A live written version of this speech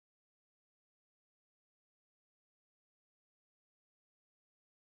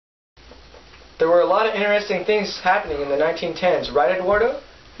There were a lot of interesting things happening in the 1910s, right, Eduardo?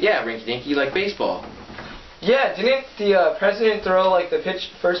 Yeah, rinky-dinky, like baseball. Yeah, didn't the president throw like the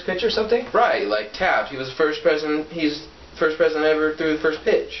first pitch or something? Right, like Taft. He was the first president. He's the first president ever threw the first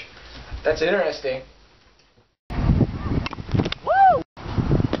pitch. That's interesting. Woo!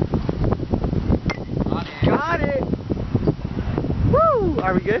 Got it! Woo!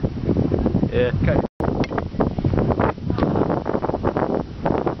 Are we good? Yeah. Okay.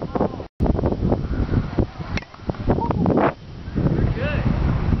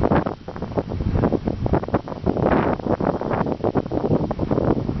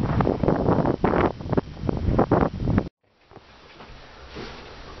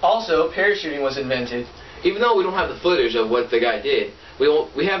 Also, parachuting was invented. Even though we don't have the footage of what the guy did, we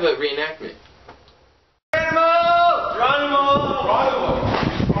have a reenactment. Geronimo! Geronimo!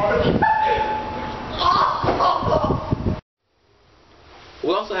 We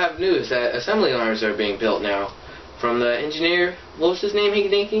also have news that assembly lines are being built now. From the engineer, what was his name, Hinky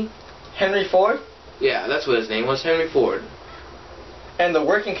Dinky? Henry Ford? Yeah, that's what his name was, Henry Ford. And the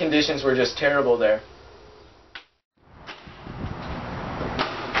working conditions were just terrible there.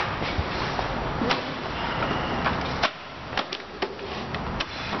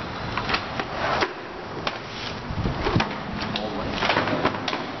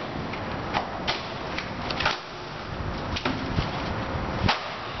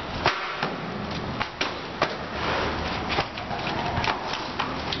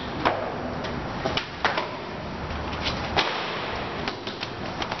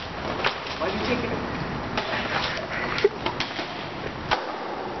 Why'd you take it?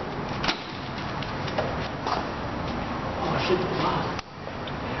 Oh, shit.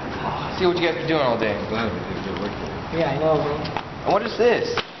 See what you guys been doing all day. Yeah, I know, bro. And what is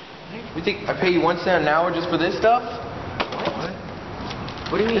this? You think I pay you 1 cent an hour just for this stuff? What?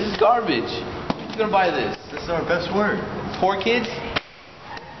 What do you mean? This is garbage. Who's gonna buy this? This is our best work. Poor kids?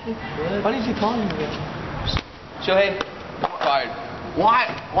 Why did you call me again? Shohei, fired. Why?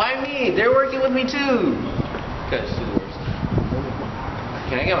 Why me? They're working with me too. Because she's the worst.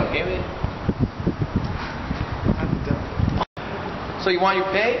 Can I get my payment? So you want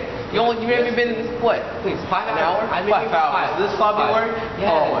your pay? You haven't been, what? Please, 5 an hour? I What, 5 hours? This sloppy work? Yes.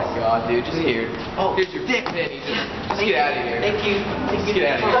 Oh my god, dude, just here. Oh. Here's your dick penny. Just get out of here. Thank you. Thank you.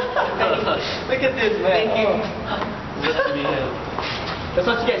 Get out of here. Look at this, man. Thank you. That's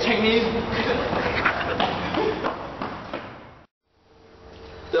what you get, Chinese.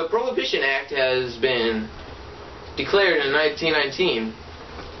 The Prohibition Act has been declared in 1919.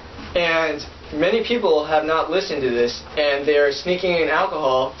 And many people have not listened to this, and they are sneaking in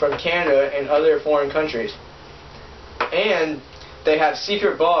alcohol from Canada and other foreign countries. And they have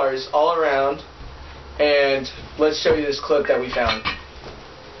secret bars all around, and let's show you this clip that we found.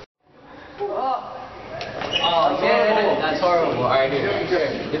 Oh, yeah, that's horrible. Alright, here.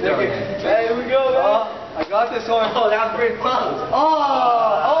 Get there. Hey, here we go, man. I got this one. Oh, that was pretty close.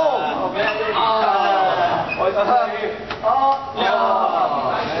 Oh, man. What's up? Oh, no.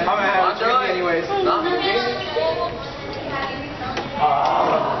 I'm gonna have a drink anyways. Not for me.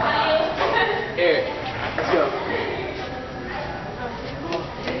 Here. Let's go.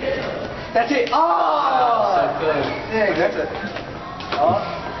 That's it. Oh! So good. Sick, that's it. Oh.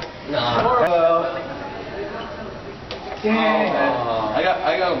 No. Dang. I got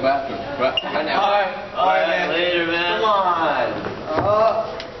to go to the bathroom. Right now. Alright, man. Later, man. Come on.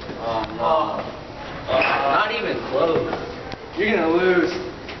 Oh, no. Not even close. You're gonna lose.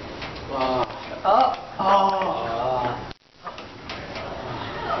 Oh.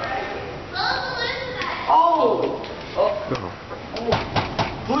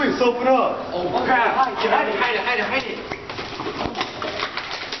 Please open up. Oh, crap. Hide it.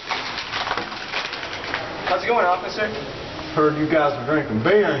 How's it going, officer? Heard you guys were drinking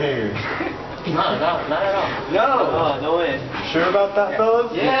beer here. No, not at all. No. Oh, no way. Sure about that,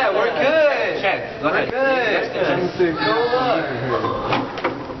 fellas? Yeah, we're good. Check. We're good. Let me see if Go look.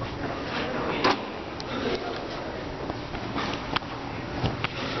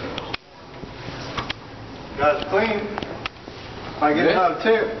 Guys clean. If I get another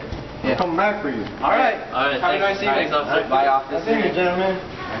tip, Yeah. I'll come back for you. Alright. All right. Have a nice evening. Officer. Bye, officer. See you, gentlemen.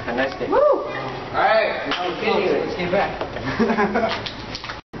 Have a nice day. Woo! Alright. Let's get back.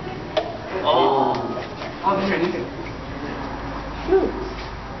 Oh. Oh, this is easy.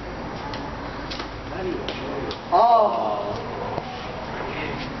 Oh.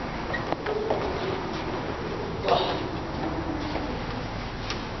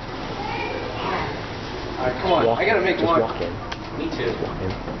 Alright, come on. I gotta make Just one. walk in. Me too. Walk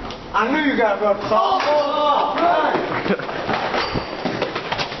in. I knew you guys were up to something. Oh!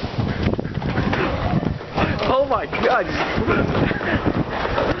 Oh my god.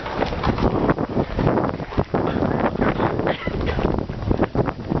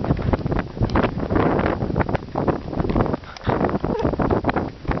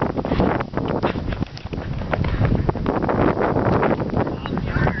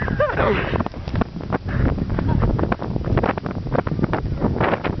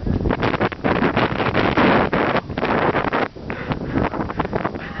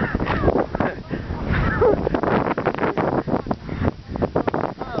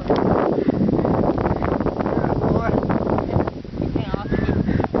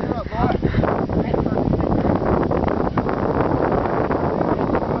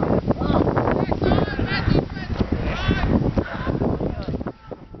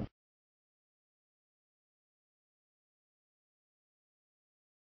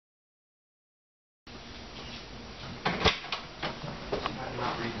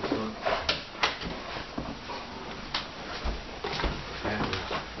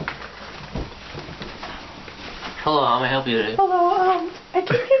 Hello, how may I help you today? Hello, I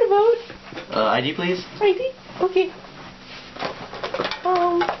came here to vote. ID please? ID? Okay.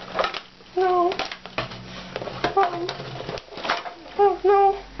 No. Oh,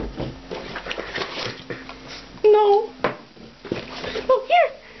 no. No. Oh, here.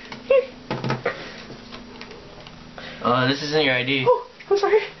 This isn't your ID. Oh, I'm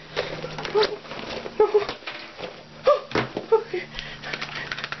sorry. No. Oh, okay.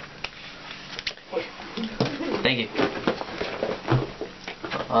 Thank you.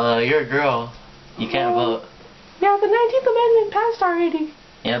 You're a girl. You can't vote. Yeah, the 19th Amendment passed already.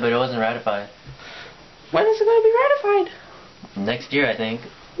 Yeah, but it wasn't ratified. When is it going to be ratified? Next year, I think.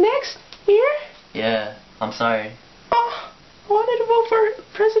 Next year? Yeah, I'm sorry. Oh, I wanted to vote for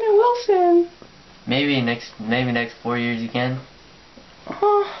President Wilson. Maybe next 4 years you can.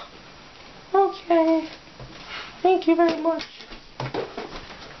 Oh, okay. Thank you very much.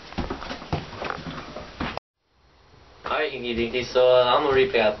 Alright, Inky Dinky, so I'm gonna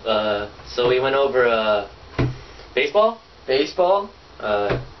recap. So we went over baseball,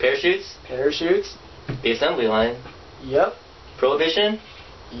 parachutes, the assembly line, Yep. prohibition,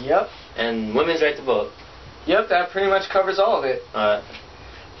 Yep. and women's right to vote. Yep, that pretty much covers all of it. Alright.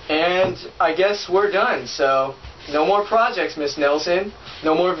 And I guess we're done, so no more projects, Miss Nilsson.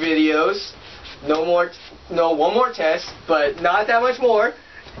 No more videos. One more test, but not that much more.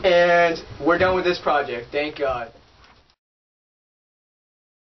 And we're done with this project, thank God.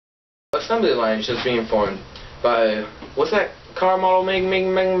 Assembly line is just being formed by, what's that car model thing?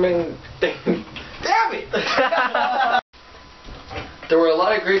 Damn it! There were a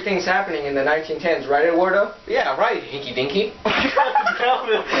lot of great things happening in the 1910s, right, Eduardo? Yeah, right, Hinky Dinky.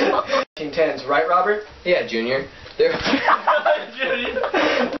 1910s, right, Robert? Yeah, Junior. There.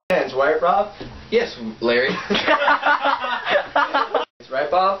 10s, right, Rob? Yes, Larry. Right,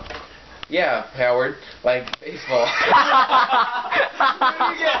 Bob? Yeah, Howard. Like baseball.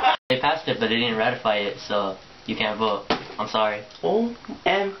 They passed it, but they didn't ratify it, so you can't vote. I'm sorry.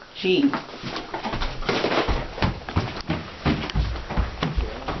 OMG.